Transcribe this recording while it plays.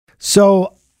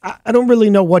So I don't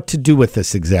really know what to do with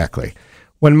this exactly.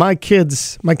 When my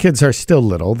kids are still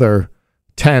little, they're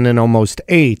 10 and almost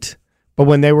 8, but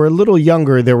when they were a little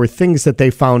younger, there were things that they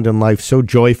found in life so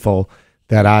joyful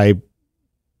that I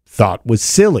thought was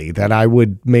silly, that I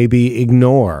would maybe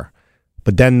ignore.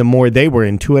 But then the more they were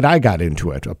into it, I got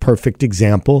into it. A perfect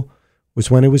example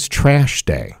was when it was trash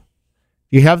day.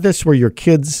 You have this where your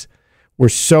kids were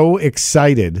so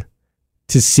excited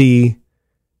to see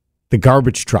the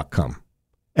garbage truck come.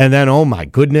 And then, oh my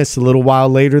goodness, a little while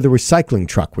later, the recycling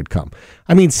truck would come.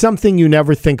 I mean, something you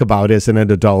never think about as an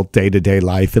adult day-to-day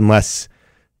life, unless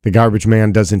the garbage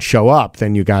man doesn't show up,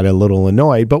 then you got a little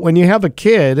annoyed. But when you have a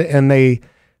kid and they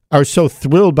are so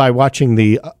thrilled by watching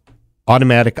the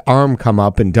automatic arm come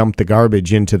up and dump the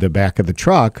garbage into the back of the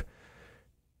truck,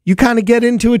 you kind of get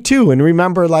into it too and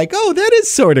remember like, oh, that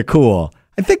is sort of cool.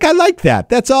 I think I like that.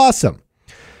 That's awesome.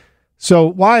 So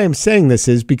why I'm saying this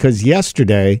is because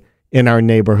yesterday in our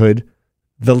neighborhood,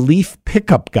 the leaf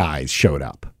pickup guys showed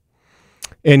up.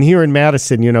 And here in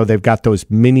Madison, you know, they've got those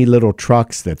mini little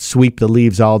trucks that sweep the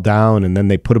leaves all down, and then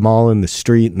they put them all in the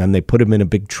street, and then they put them in a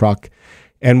big truck.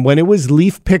 And when it was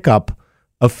leaf pickup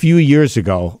a few years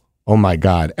ago, oh my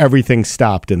God, everything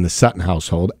stopped in the Sutton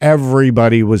household.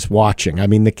 Everybody was watching. I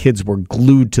mean, the kids were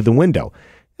glued to the window.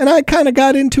 And I kind of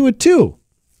got into it too.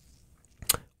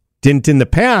 Didn't in the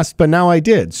past, but now I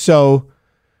did. So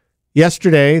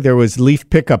yesterday there was leaf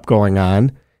pickup going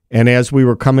on. And as we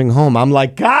were coming home, I'm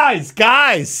like,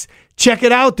 guys, check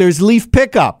it out. There's leaf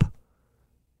pickup.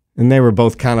 And they were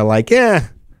both kind of like,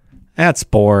 that's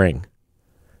boring.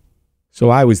 So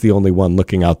I was the only one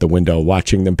looking out the window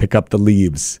watching them pick up the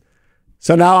leaves.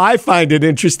 So now I find it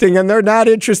interesting and they're not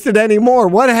interested anymore.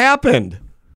 What happened?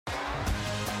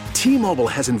 T-Mobile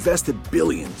has invested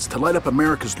billions to light up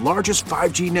America's largest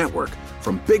 5G network,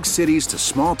 from big cities to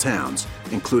small towns,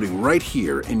 including right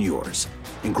here in yours.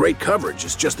 And great coverage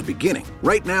is just the beginning.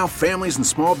 Right now, families and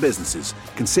small businesses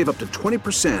can save up to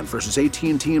 20% versus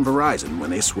AT&T and Verizon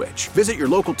when they switch. Visit your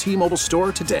local T-Mobile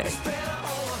store today.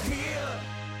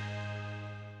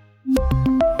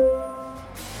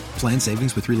 Plan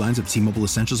savings with 3 lines of T-Mobile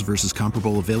Essentials versus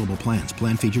comparable available plans.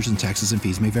 Plan features and taxes and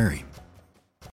fees may vary.